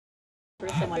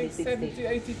Personally,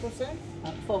 70-80%.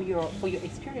 For your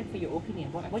experience, for your opinion,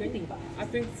 what do you think about it? I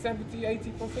think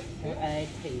 70-80%. Yeah.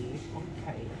 80.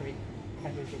 Okay, great.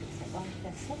 Oh,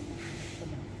 that's so nice.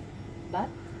 But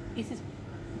is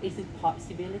it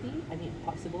possibility? I mean,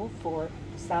 possible for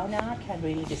sauna can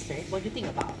really distract? What do you think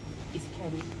about? Is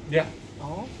can? Yeah.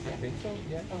 Oh, I think so.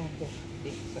 Yeah. Oh, okay.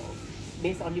 Think so.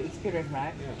 Based on your experience,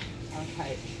 right? Yeah.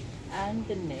 Okay. And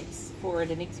for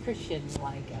the next question,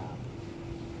 like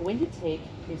when you take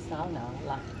the sauna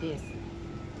like this,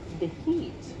 the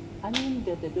heat, I mean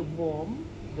the warm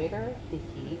weather, the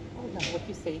heat, oh no, what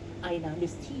you say, I know the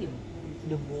steam,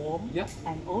 the warm, yeah.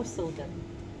 and also the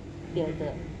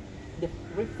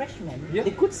refreshment, yeah.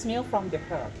 the good smell from the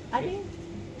herb. I think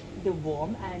the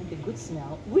warm and the good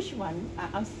smell, which one,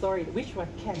 I'm sorry, which one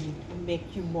can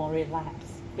make you more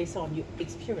relaxed based on your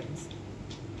experience?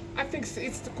 I think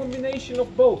it's the combination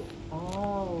of both.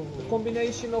 Oh. The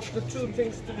combination of the two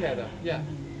things together. Yeah.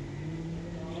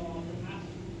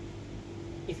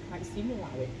 It's quite similar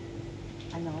with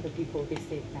another people they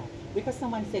say that because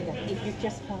someone said that if you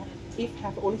just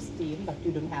have only steam but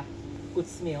you don't have good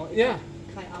smell, it's yeah.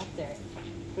 kind of there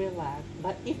relax.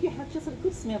 But if you have just a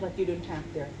good smell but you don't have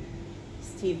the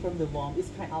steam from the warm,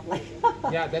 it's kind of like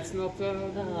yeah, that's not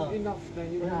enough.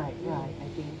 Then you right. I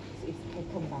think it can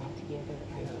combine together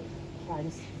and try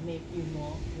to make you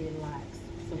more relaxed.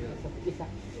 So is that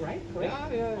right? Correct?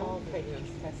 Yeah. Okay,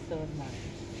 that's so nice.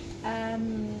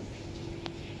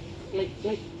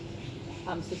 Like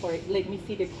I'm so sorry. Let me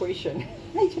see the question.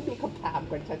 ให้ฉันดูคำถาม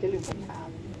ก่อนฉันจะลืมคำถาม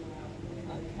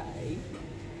Okay.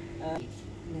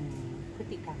 พฤ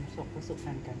ติกรรมประสบก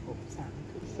ารณ์การอบสาม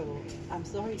So I'm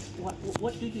sorry.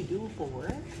 What do you do for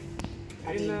work?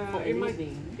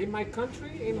 In my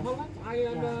country, in Holland, I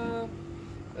am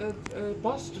a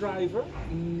bus driver,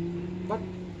 but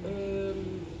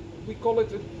we call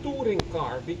it a touring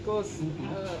car because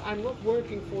I'm not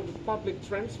working for the public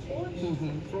transport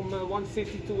from one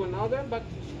city to another, but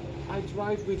I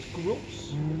drive with groups,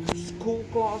 school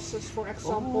classes, for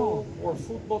example, or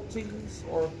football teams,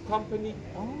 or companies.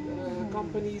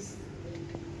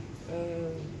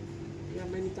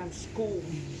 Many times school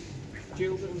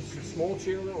children, small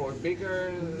children, or bigger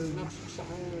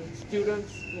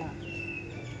students. Yeah.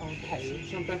 Okay.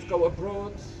 Sometimes go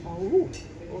abroad.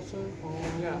 Also.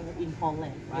 In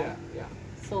Holland, right? Yeah.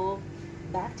 So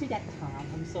back to that time.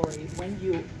 I'm sorry. When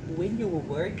you were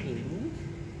working,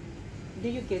 do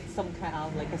you get some kind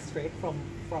of like a stress from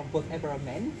work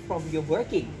environment from your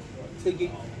working? So you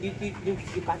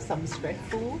got some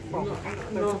stressful from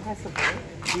no.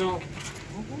 No.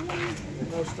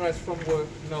 No stress from work.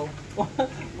 No.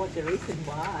 What's the reason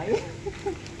why?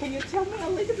 Can you tell me a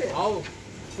little bit? Oh,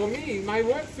 for me, my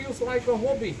work feels like a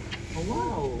hobby. Oh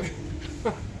wow.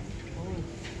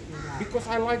 Because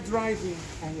I like driving.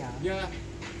 Yeah.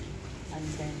 And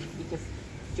then because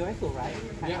joyful, right?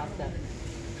 Yeah.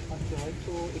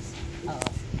 Joyful.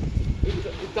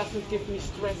 It doesn't give me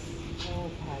stress.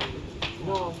 Okay.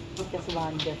 No. That's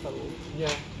wonderful.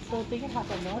 Yeah. So do you have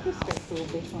another stressful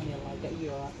based on your like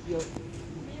your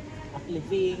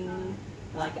living,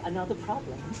 like another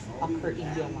problem occur in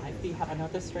your life? Do you have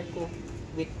another struggle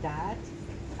with that?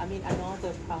 I mean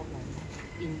another problem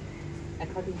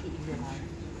according to in your life?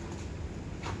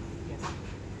 Yes.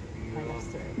 Kind of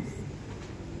stress.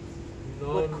 No.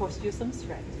 What caused you some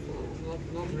stress?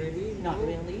 Not really. Not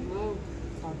really? No.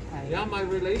 Okay. Yeah, my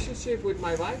relationship with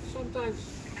my wife sometimes.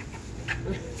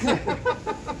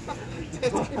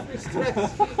 That gives me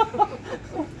stress.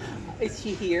 Is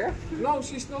she here? No,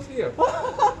 she's not here.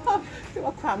 แต่ว่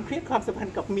าความเครียดความสัมพัน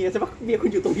ธ์กับเมียใช่ปะเมียคุณ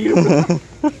อยู่ตรงนี้หรือเปล่า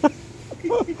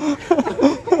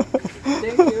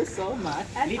Thank you so much.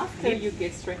 And after you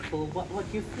get stressful, what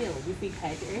you feel? You feel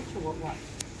headache or what?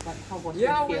 How was you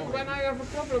feel? When I have a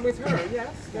problem with her,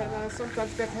 yes. Then I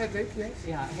sometimes get headache, yes.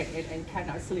 Yeah, and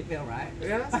cannot sleep well, right?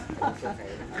 Yes.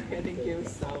 Okay, thank you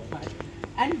so much.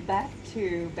 And back to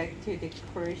the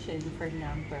question for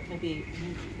number, maybe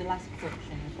the last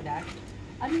question for that.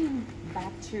 I mean,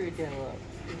 back to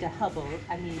the herbal,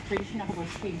 I mean, traditional herbal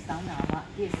spring sauna.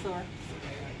 Yes, sir.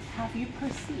 Have you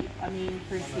perceived?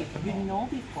 You know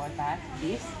before that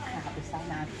this kind of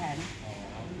sauna can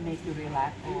make you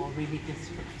relax or relieve the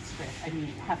stress? I mean,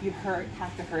 have you heard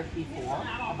before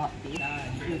about this?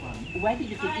 Where did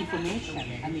you get information?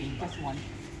 I mean, just want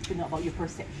to know about your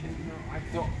perception.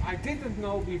 No, I didn't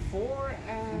know before,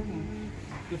 and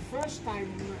the first time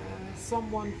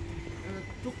someone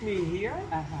took me here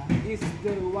is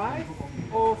the wife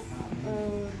of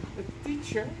a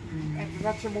teacher at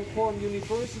Ratchamokorn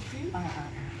University.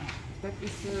 That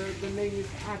is the name is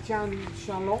Ajahn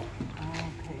Shalom.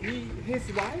 Okay. his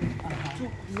wife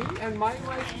took me and my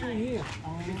wife to here.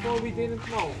 Before we didn't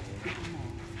know.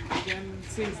 Then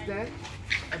since then,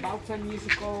 about 10 years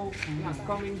ago,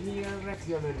 coming here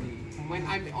regularly when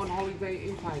I'm on holiday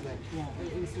in Thailand,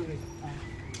 in Zurich.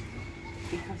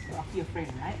 Because of your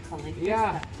friend, right? Colleague.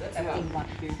 Yeah. That invite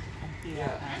you to come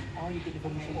here and all you get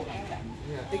information from them.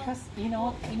 Because you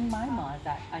know, in my mind,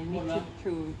 that I need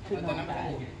to know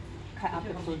that kind of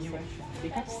the perception.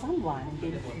 Because someone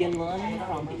they learn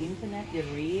from the internet, they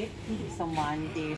read. Someone they